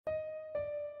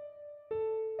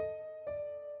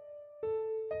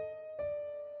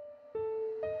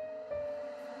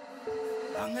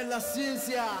Están en la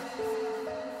ciencia.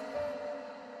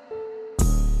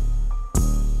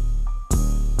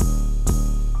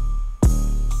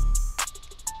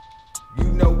 You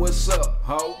know what's up,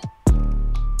 ho?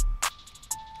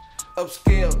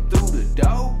 Upscale through the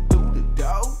door.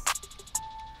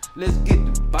 Let's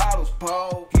get the bottles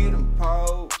pulled, get them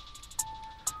pulled.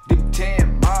 Them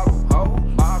 10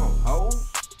 model hoes.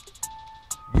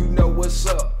 You know what's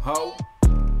up, ho?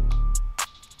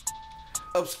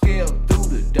 Upscale through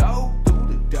the door.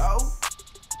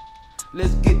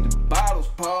 Let's get the bottles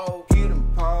pulled, get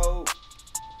them pulled.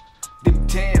 Them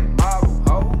 10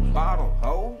 model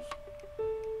hoes.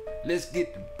 Let's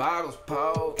get the bottles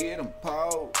pulled, get them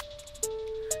pulled.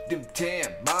 Them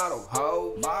 10 model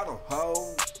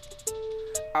hoes.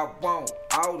 I want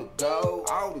all the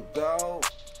gold.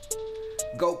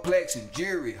 Goldplex and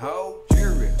jewelry ho.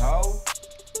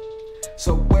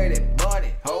 So where that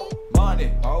money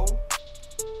ho?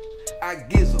 I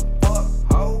gives a fuck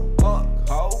ho.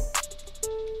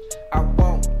 I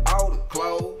want all the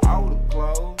clothes.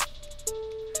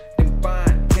 Them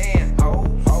fine 10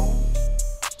 hoes.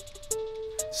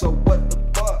 So what the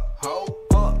fuck ho?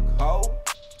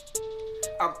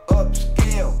 I'm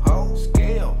upscale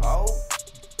ho.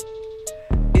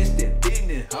 It's that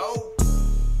business ho.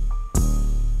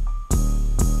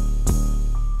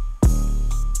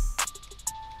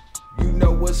 You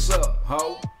know what's up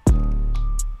ho?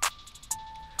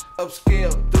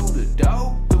 Upscale through the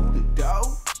door.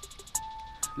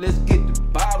 Let's get the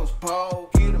bottles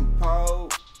pulled, get them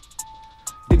pulled.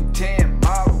 Them 10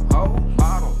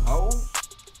 model hoes.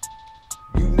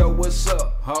 You know what's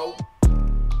up ho?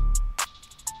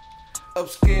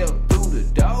 Upscale through the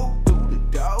door.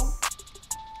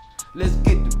 Let's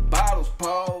get the bottles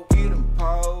pulled, get them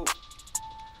pulled.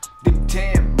 Them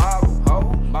 10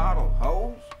 model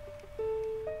hoes.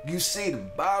 You see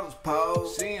them bottles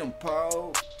pulled,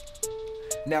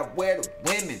 Now where the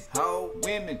women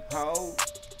ho?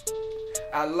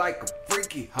 I like a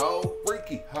freaky hoe.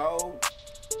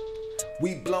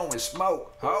 We blowing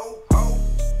smoke ho.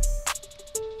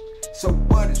 So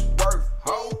what it's worth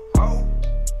ho?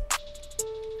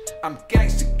 I'm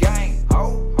gangsta gang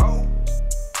ho.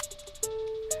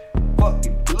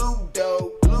 Fucking blue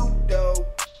dough.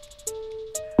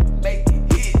 Make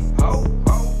it hit ho.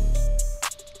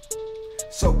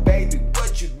 So baby,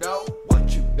 what you know?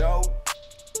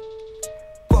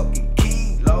 Fucking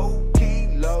kilo.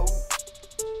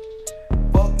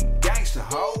 Fucking gangsta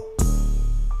ho.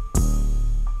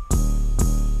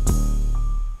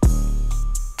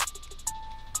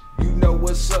 You know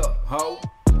what's up ho?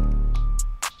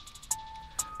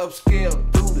 Upscale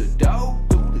through the door.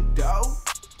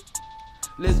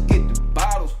 Let's get the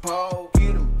bottles pulled,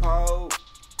 get them pulled.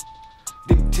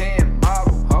 Them 10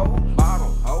 model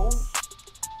hoes.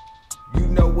 You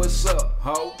know what's up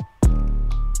ho?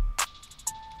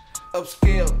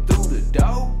 Upscale through the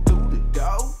door.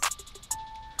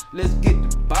 Let's get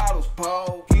the bottles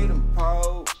pulled, get them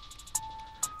pulled.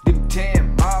 Them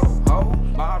 10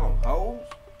 model hoes.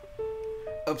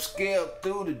 Upscale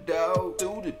through the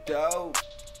door.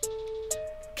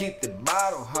 Keep the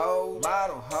model hoes.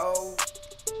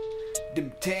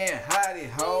 Them 10 hottie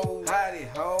hoes.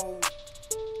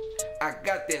 I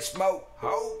got that smoke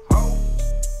ho.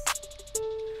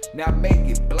 Now make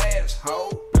it blast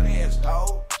ho.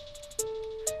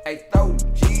 Hey, throw the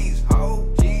G's ho.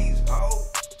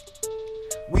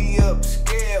 We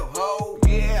upscale ho.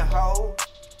 Yeah ho.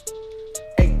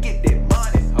 Hey, get that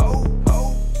money ho.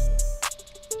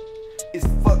 It's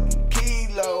fucking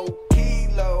kilo.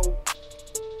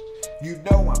 You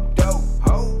know I'm dope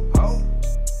ho.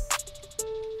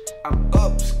 I'm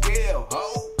upscale ho.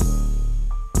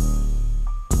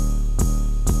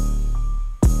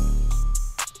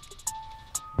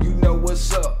 You know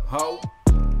what's up ho?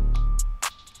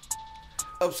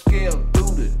 Upscale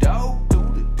through the door.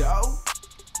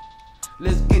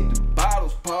 Let's get the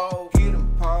bottles pulled.